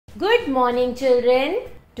Good morning, children.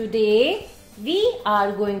 Today we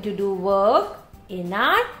are going to do work in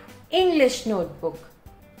our English notebook.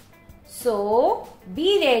 So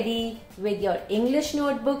be ready with your English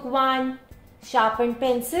notebook 1, sharpened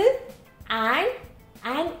pencil and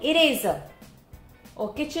an eraser.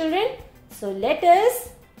 Okay, children? So let us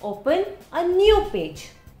open a new page.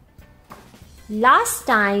 Last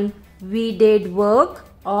time we did work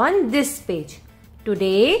on this page.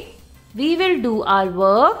 Today we will do our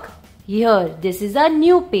work here. This is a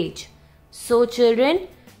new page. So children,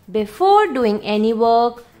 before doing any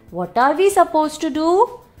work, what are we supposed to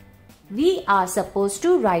do? We are supposed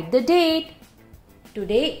to write the date.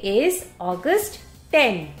 Today is August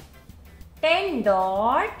 10. 10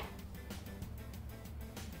 dot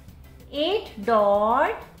 8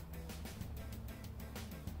 dot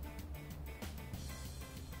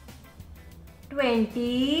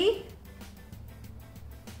 20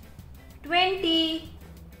 20.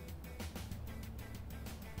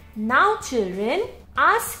 Now children,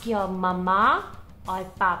 ask your mama or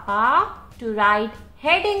papa to write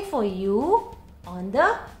heading for you on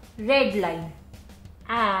the red line.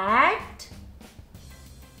 At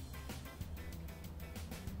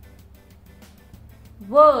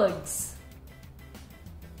words.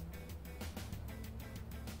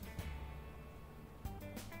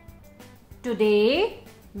 Today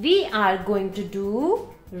we are going to do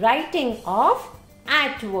writing of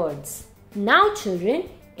at words. Now children,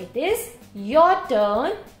 it is your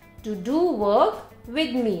turn to do work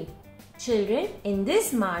with me. Children, in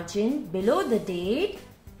this margin below the date,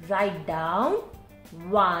 write down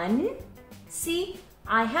 1. See,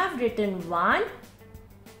 I have written 1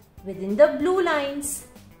 within the blue lines.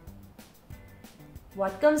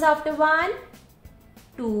 What comes after 1?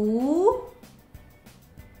 2.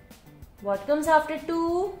 What comes after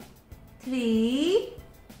 2? 3.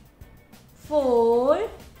 4,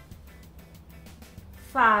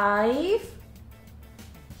 5,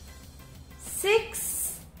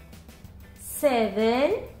 6,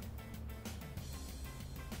 7,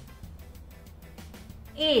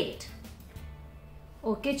 8.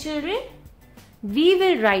 Okay children, we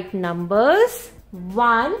will write numbers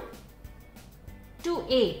 1 to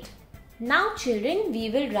 8. Now children, we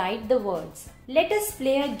will write the words. Let us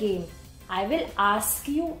play a game. I will ask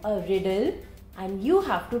you a riddle and you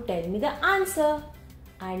have to tell me the answer,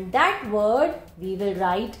 and that word we will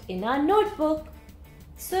write in our notebook.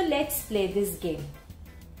 So let's play this game.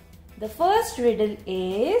 The first riddle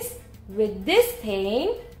is, with this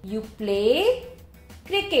thing you play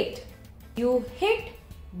cricket. You hit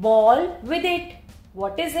ball with it.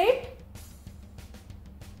 What is it?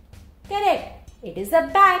 Correct. It is a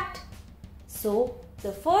bat. So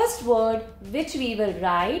the first word which we will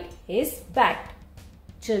write is bat.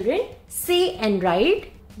 Children, say and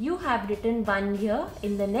write. You have written 1 here.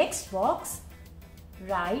 In the next box,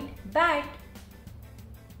 write bat.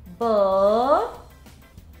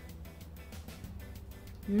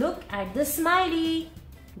 Look at the smiley.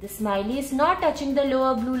 The smiley is not touching the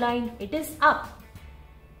lower blue line. It is up.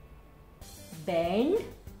 Bend.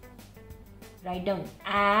 Write down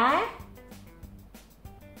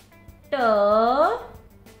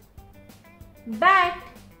bat.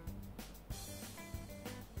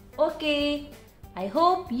 Okay, I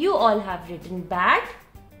hope you all have written bat.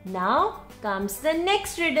 Now comes the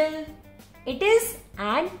next riddle. It is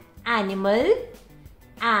an animal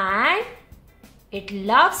and it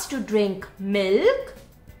loves to drink milk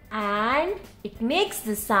and it makes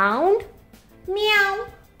the sound meow,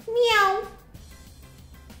 meow.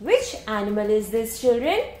 Which animal is this,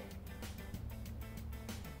 children?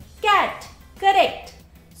 Cat. Correct.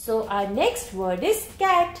 So our next word is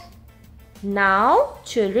cat. Now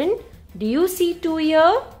children, do you see 2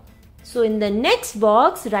 here? So in the next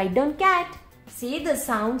box, write down cat. Say the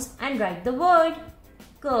sounds and write the word.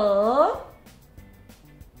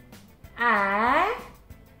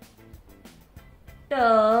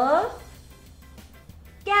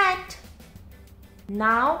 Cat.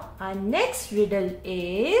 Now our next riddle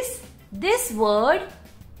is, this word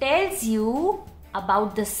tells you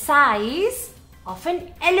about the size of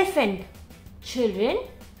an elephant. Children,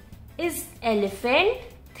 is elephant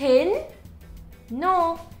thin?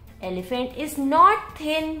 No, elephant is not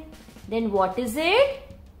thin. Then what is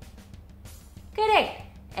it? Correct.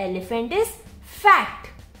 Elephant is fat.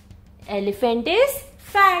 Elephant is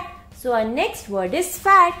fat. So our next word is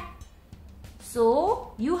fat.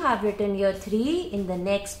 So you have written here 3 in the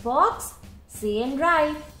next box. Say and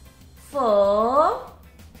write. Fur.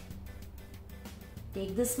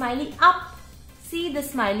 Take the smiley up. See, the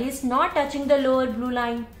smiley is not touching the lower blue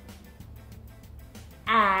line.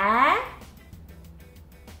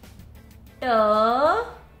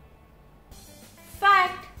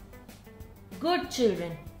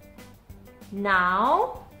 children.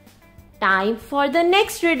 Now, time for the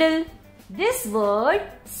next riddle. This word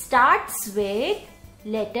starts with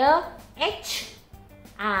letter H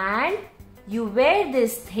and you wear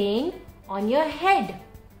this thing on your head.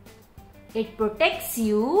 It protects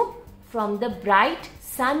you from the bright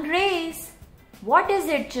sun rays. What is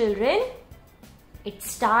it, children? It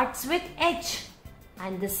starts with H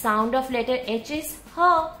and the sound of letter H is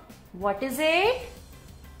H. What is it?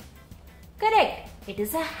 Correct. It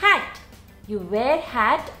is a hat. You wear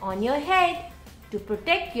hat on your head to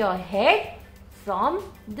protect your head from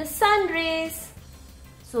the sun rays.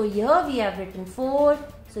 So here we have written 4.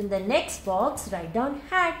 So in the next box, write down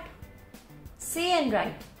hat. Say and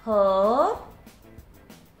write H,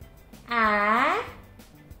 A,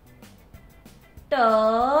 T,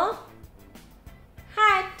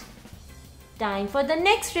 hat. Time for the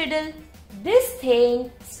next riddle. This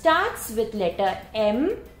thing starts with letter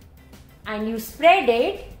M and you spread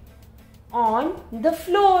it on the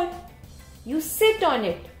floor. You sit on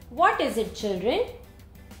it. What is it, children?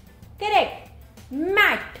 Correct.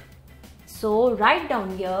 Mat. So write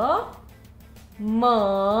down here M,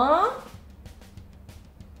 A,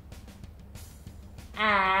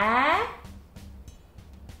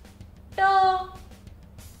 T.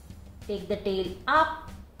 Take the tail up,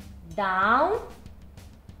 down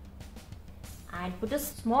and put a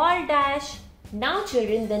small dash. Now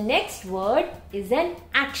children, the next word is an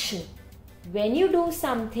action. When you do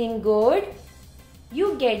something good,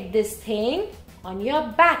 you get this thing on your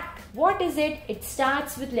back. What is it? It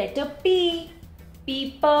starts with letter P.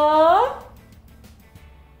 People.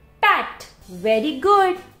 Pat. Very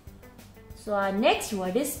good. So our next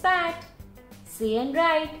word is pat. Say and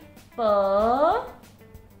write. P,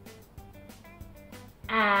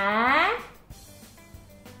 A,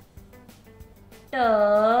 T,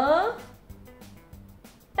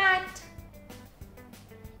 pat.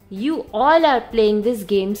 You all are playing this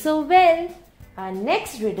game so well. Our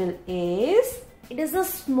next riddle is, it is a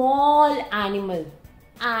small animal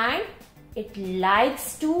and it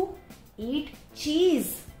likes to eat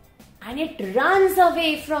cheese and it runs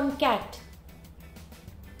away from cat.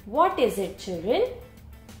 What is it, children?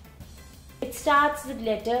 It starts with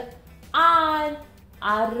letter R.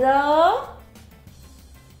 R,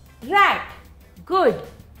 rat. Good.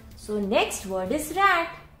 So next word is rat.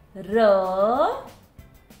 R.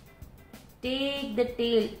 Take the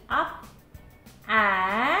tail up.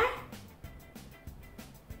 A.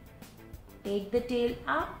 Take the tail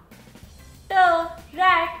up. T,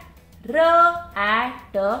 rat. R, A,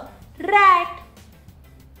 T, rat.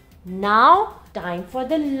 Now time for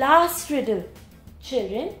the last riddle.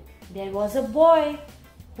 Children, there was a boy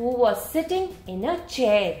who was sitting in a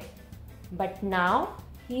chair. But now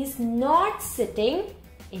he is not sitting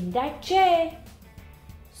in that chair.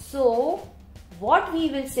 So what we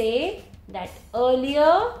will say that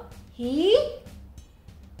earlier he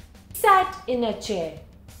sat in a chair.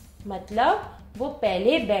 मतलब वो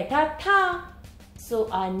पहले बैठा था. So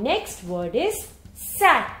our next word is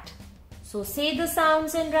sat. So say the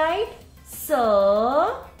sounds and write S,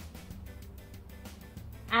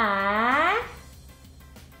 A,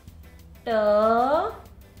 T,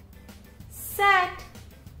 sat.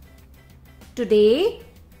 Today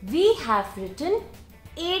we have written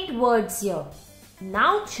 8 words here.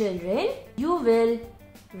 Now children, you will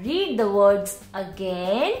read the words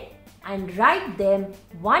again and write them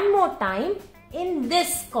one more time in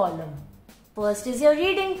this column. First is your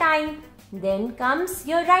reading time, then comes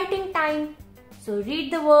your writing time. So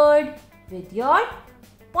read the word with your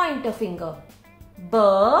pointer finger. B,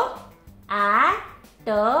 A,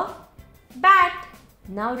 T, bat.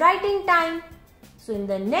 Now writing time. So in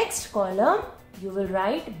the next column, you will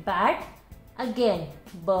write bat again.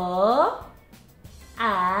 B,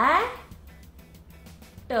 A,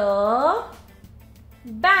 T,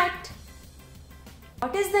 bat.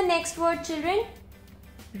 What is the next word, children?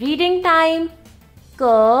 Reading time. K,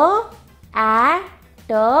 A,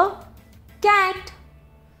 T, cat.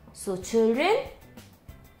 So children,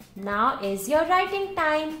 now is your writing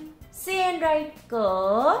time. Say and write K,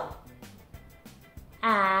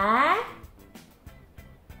 A,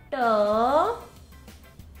 T,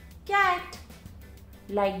 cat.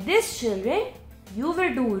 Like this, children, you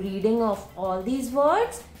will do reading of all these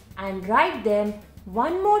words and write them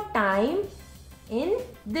one more time in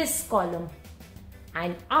this column.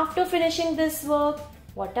 And after finishing this work,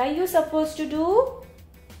 what are you supposed to do?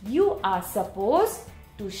 You are supposed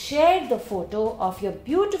to share the photo of your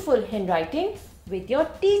beautiful handwriting with your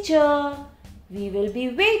teacher. We will be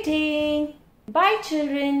waiting. Bye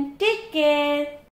children. Take care.